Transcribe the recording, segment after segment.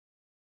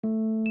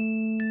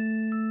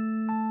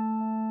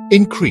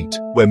In Crete,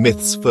 where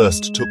myths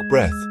first took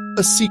breath,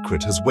 a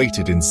secret has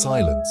waited in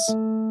silence.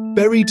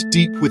 Buried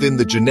deep within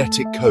the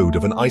genetic code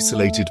of an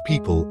isolated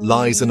people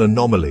lies an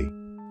anomaly,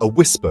 a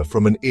whisper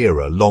from an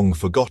era long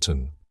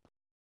forgotten.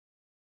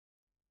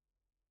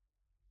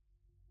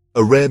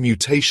 A rare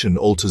mutation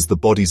alters the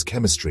body's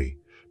chemistry,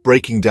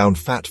 breaking down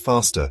fat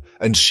faster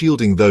and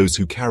shielding those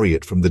who carry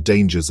it from the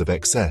dangers of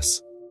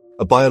excess.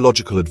 A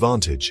biological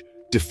advantage,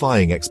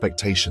 defying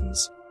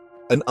expectations.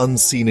 An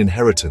unseen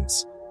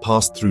inheritance,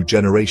 passed through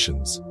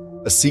generations.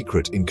 A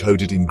secret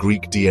encoded in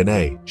Greek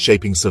DNA,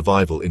 shaping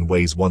survival in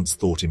ways once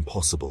thought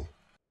impossible.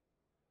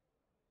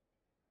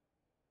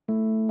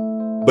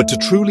 But to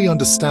truly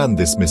understand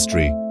this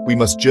mystery, we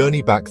must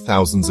journey back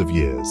thousands of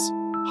years.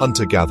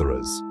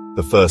 Hunter-gatherers,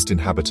 the first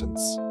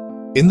inhabitants.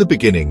 In the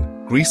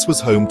beginning, Greece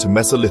was home to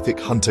Mesolithic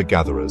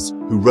hunter-gatherers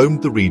who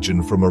roamed the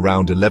region from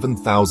around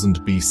 11,000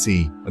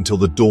 BC until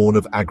the dawn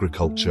of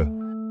agriculture.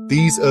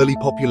 These early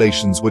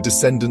populations were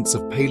descendants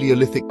of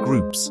Paleolithic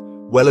groups,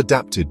 well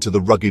adapted to the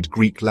rugged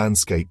Greek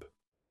landscape.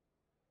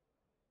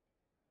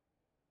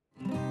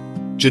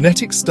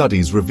 Genetic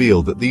studies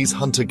reveal that these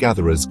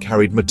hunter-gatherers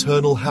carried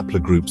maternal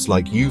haplogroups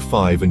like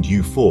U5 and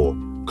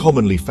U4,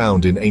 commonly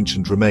found in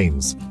ancient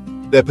remains.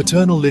 Their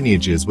paternal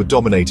lineages were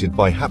dominated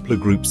by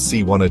haplogroups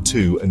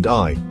C102 and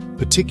I,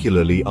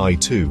 particularly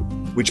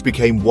I2, which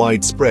became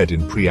widespread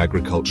in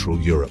pre-agricultural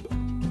Europe.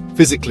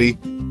 Physically,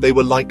 they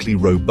were likely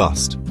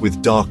robust,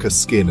 with darker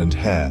skin and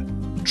hair,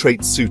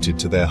 traits suited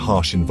to their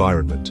harsh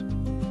environment.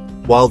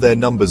 While their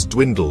numbers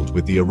dwindled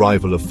with the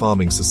arrival of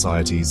farming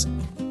societies,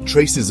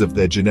 traces of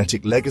their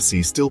genetic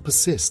legacy still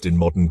persist in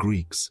modern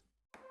Greeks.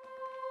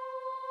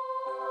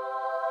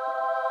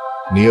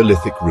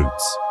 Neolithic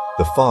roots.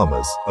 The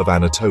farmers of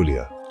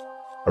Anatolia.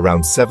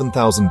 Around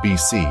 7000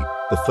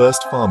 BC, the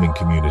first farming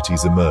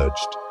communities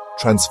emerged,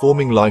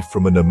 transforming life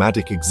from a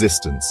nomadic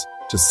existence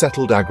to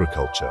settled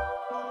agriculture.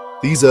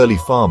 These early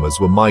farmers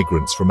were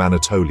migrants from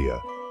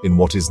Anatolia, in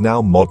what is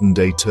now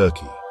modern-day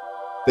Turkey.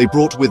 They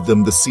brought with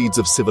them the seeds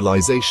of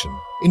civilization,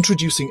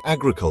 introducing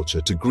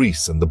agriculture to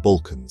Greece and the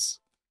Balkans.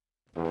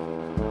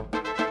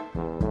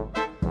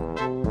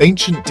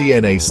 Ancient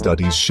DNA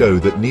studies show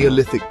that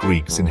Neolithic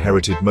Greeks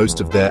inherited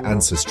most of their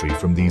ancestry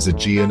from these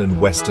Aegean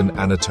and Western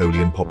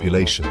Anatolian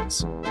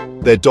populations.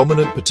 Their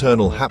dominant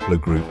paternal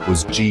haplogroup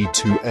was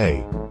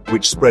G2A,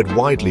 which spread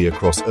widely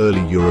across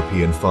early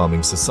European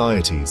farming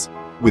societies,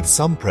 with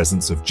some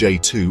presence of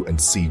J2 and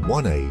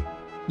C1A,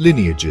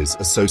 lineages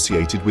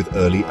associated with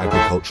early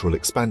agricultural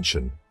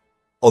expansion.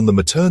 On the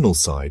maternal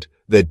side,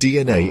 their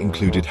DNA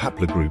included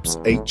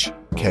haplogroups H,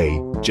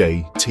 K,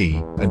 J, T,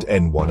 and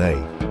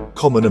N1A,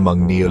 common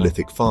among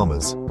Neolithic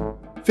farmers.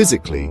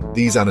 Physically,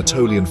 these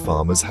Anatolian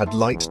farmers had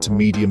light to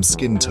medium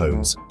skin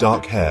tones,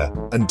 dark hair,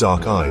 and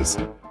dark eyes,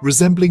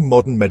 resembling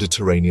modern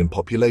Mediterranean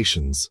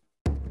populations.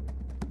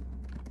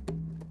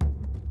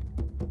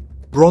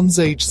 Bronze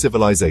Age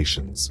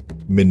civilizations,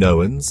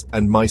 Minoans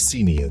and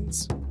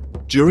Mycenaeans.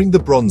 During the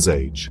Bronze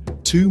Age,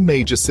 two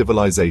major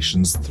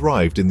civilizations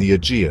thrived in the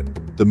Aegean,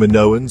 the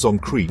Minoans on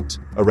Crete,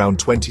 around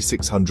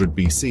 2600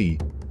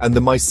 BC, and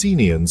the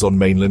Mycenaeans on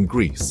mainland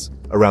Greece,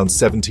 around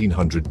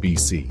 1700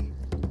 BC.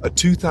 A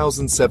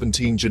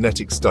 2017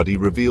 genetic study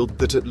revealed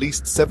that at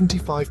least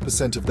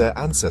 75% of their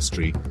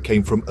ancestry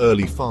came from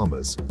early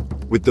farmers,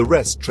 with the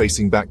rest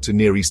tracing back to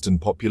Near Eastern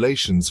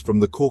populations from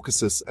the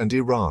Caucasus and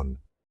Iran.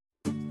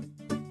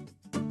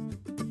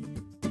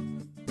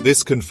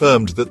 This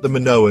confirmed that the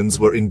Minoans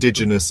were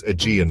indigenous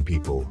Aegean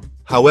people.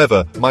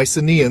 However,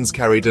 Mycenaeans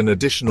carried an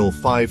additional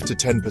 5 to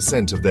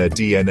 10% of their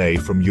DNA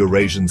from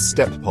Eurasian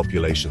steppe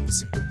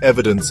populations,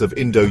 evidence of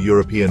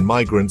Indo-European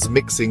migrants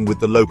mixing with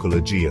the local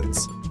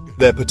Aegeans.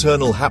 Their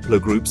paternal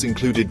haplogroups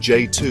included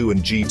J2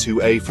 and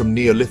G2A from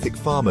Neolithic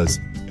farmers,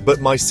 but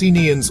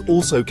Mycenaeans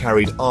also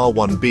carried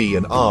R1b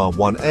and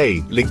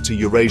R1a linked to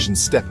Eurasian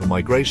steppe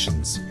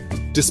migrations.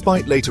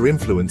 Despite later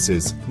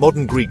influences,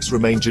 modern Greeks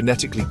remain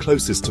genetically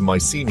closest to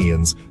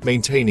Mycenaeans,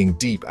 maintaining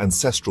deep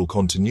ancestral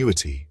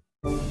continuity.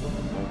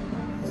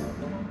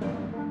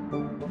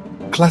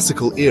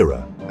 Classical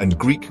era and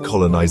Greek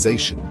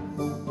colonization.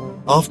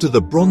 After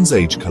the Bronze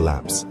Age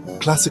collapse,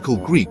 classical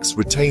Greeks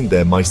retained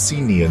their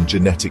Mycenaean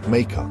genetic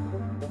makeup.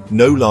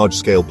 No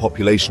large-scale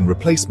population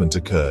replacement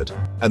occurred,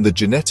 and the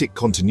genetic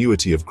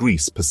continuity of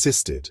Greece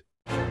persisted.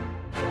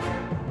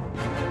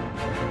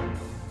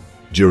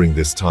 During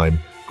this time,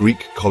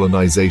 Greek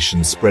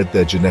colonization spread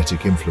their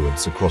genetic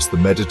influence across the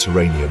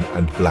Mediterranean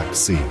and Black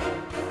Sea.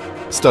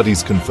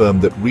 Studies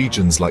confirm that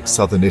regions like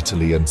southern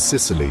Italy and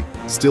Sicily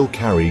still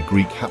carry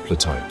Greek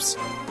haplotypes.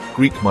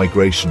 Greek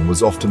migration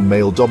was often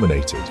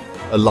male-dominated,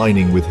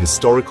 aligning with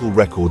historical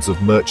records of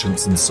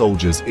merchants and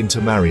soldiers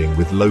intermarrying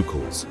with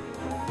locals.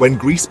 When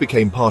Greece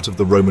became part of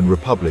the Roman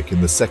Republic in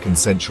the 2nd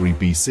century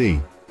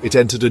BC, it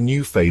entered a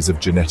new phase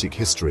of genetic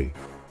history.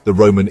 The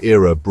Roman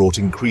era brought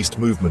increased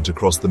movement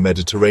across the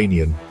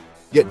Mediterranean,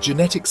 yet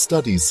genetic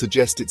studies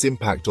suggest its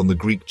impact on the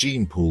Greek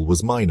gene pool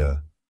was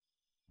minor.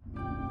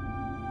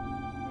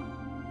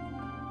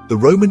 The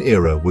Roman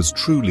era was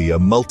truly a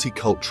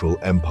multicultural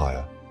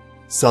empire.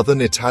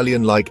 Southern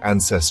Italian-like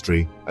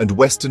ancestry and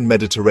Western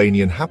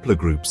Mediterranean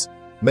haplogroups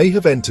may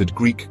have entered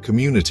Greek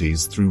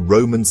communities through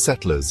Roman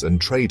settlers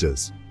and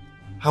traders.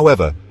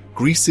 However,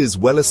 Greece's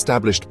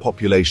well-established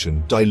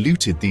population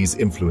diluted these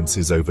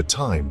influences over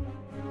time.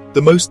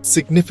 The most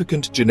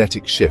significant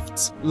genetic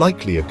shifts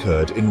likely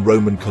occurred in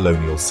Roman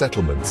colonial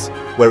settlements,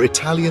 where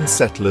Italian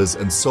settlers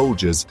and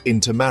soldiers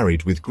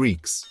intermarried with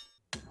Greeks.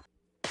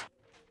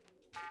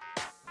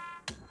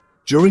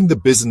 During the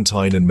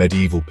Byzantine and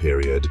medieval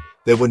period,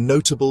 there were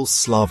notable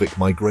Slavic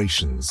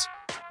migrations.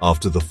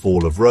 After the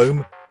fall of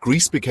Rome,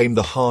 Greece became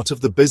the heart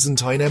of the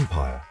Byzantine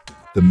Empire.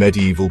 The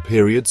medieval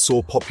period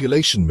saw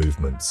population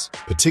movements,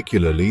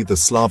 particularly the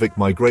Slavic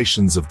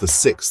migrations of the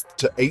 6th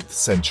to 8th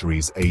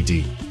centuries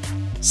AD.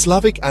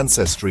 Slavic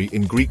ancestry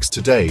in Greeks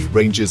today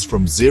ranges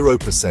from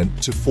 0%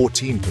 to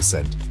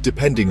 14%,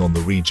 depending on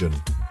the region.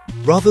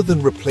 Rather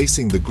than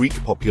replacing the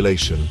Greek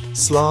population,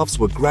 Slavs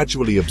were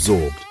gradually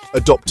absorbed,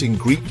 adopting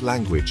Greek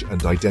language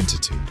and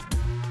identity.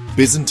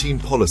 Byzantine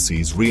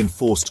policies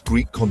reinforced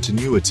Greek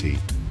continuity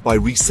by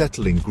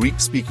resettling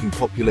Greek-speaking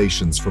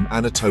populations from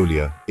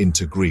Anatolia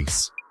into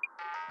Greece.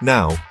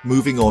 Now,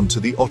 moving on to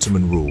the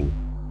Ottoman rule.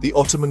 The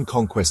Ottoman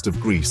conquest of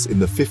Greece in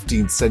the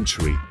 15th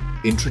century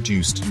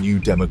introduced new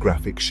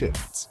demographic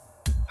shifts.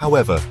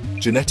 However,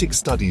 genetic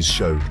studies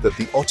show that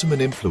the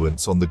Ottoman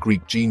influence on the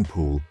Greek gene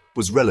pool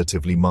was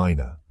relatively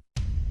minor.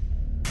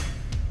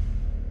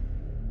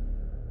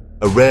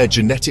 A rare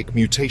genetic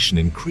mutation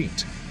in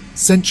Crete.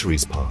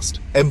 Centuries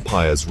passed,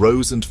 empires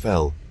rose and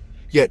fell.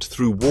 Yet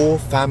through war,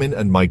 famine,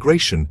 and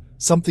migration,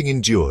 something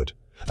endured,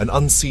 an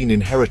unseen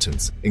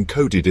inheritance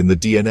encoded in the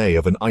DNA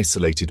of an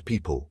isolated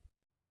people.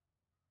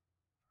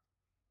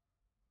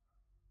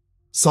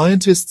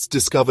 Scientists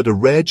discovered a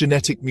rare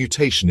genetic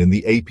mutation in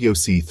the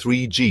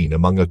APOC3 gene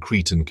among a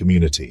Cretan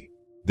community.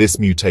 This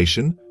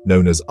mutation,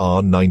 known as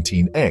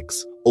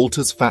R19X,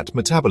 alters fat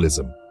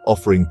metabolism,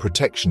 offering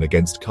protection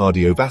against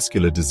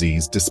cardiovascular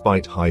disease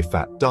despite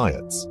high-fat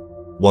diets.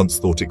 Once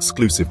thought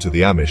exclusive to the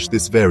Amish,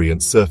 this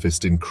variant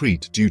surfaced in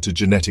Crete due to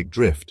genetic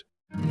drift.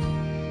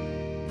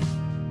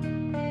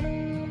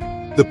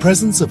 The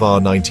presence of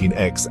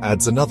R19X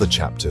adds another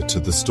chapter to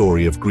the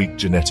story of Greek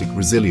genetic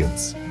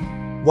resilience.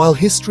 While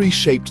history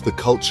shaped the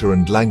culture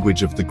and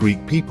language of the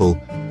Greek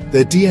people,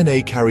 their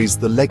DNA carries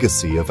the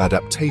legacy of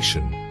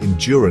adaptation,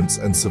 endurance,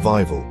 and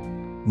survival.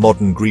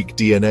 Modern Greek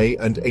DNA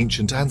and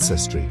ancient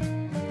ancestry.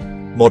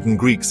 Modern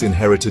Greeks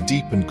inherit a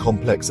deep and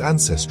complex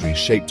ancestry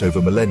shaped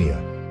over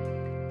millennia.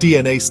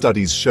 DNA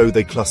studies show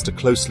they cluster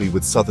closely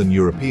with Southern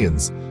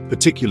Europeans,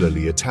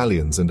 particularly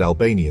Italians and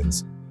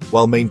Albanians,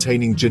 while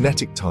maintaining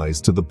genetic ties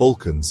to the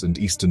Balkans and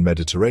Eastern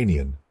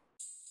Mediterranean.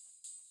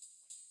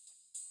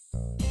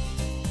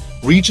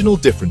 Regional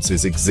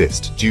differences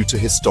exist due to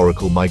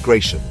historical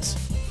migrations.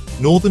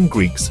 Northern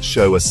Greeks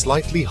show a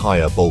slightly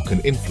higher Balkan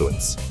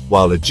influence,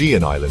 while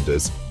Aegean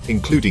islanders,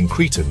 including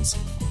Cretans,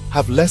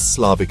 have less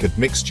Slavic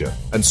admixture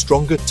and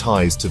stronger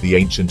ties to the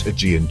ancient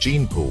Aegean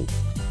gene pool.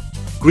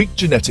 Greek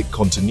genetic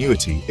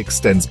continuity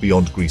extends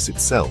beyond Greece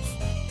itself.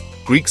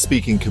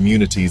 Greek-speaking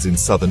communities in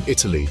southern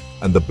Italy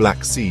and the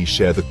Black Sea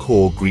share the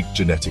core Greek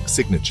genetic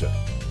signature.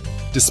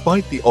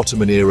 Despite the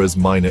Ottoman era's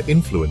minor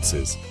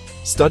influences,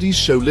 studies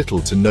show little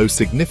to no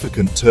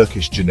significant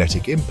Turkish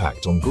genetic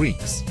impact on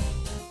Greeks.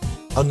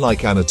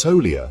 Unlike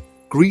Anatolia,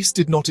 Greece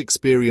did not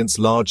experience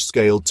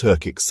large-scale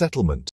Turkic settlement.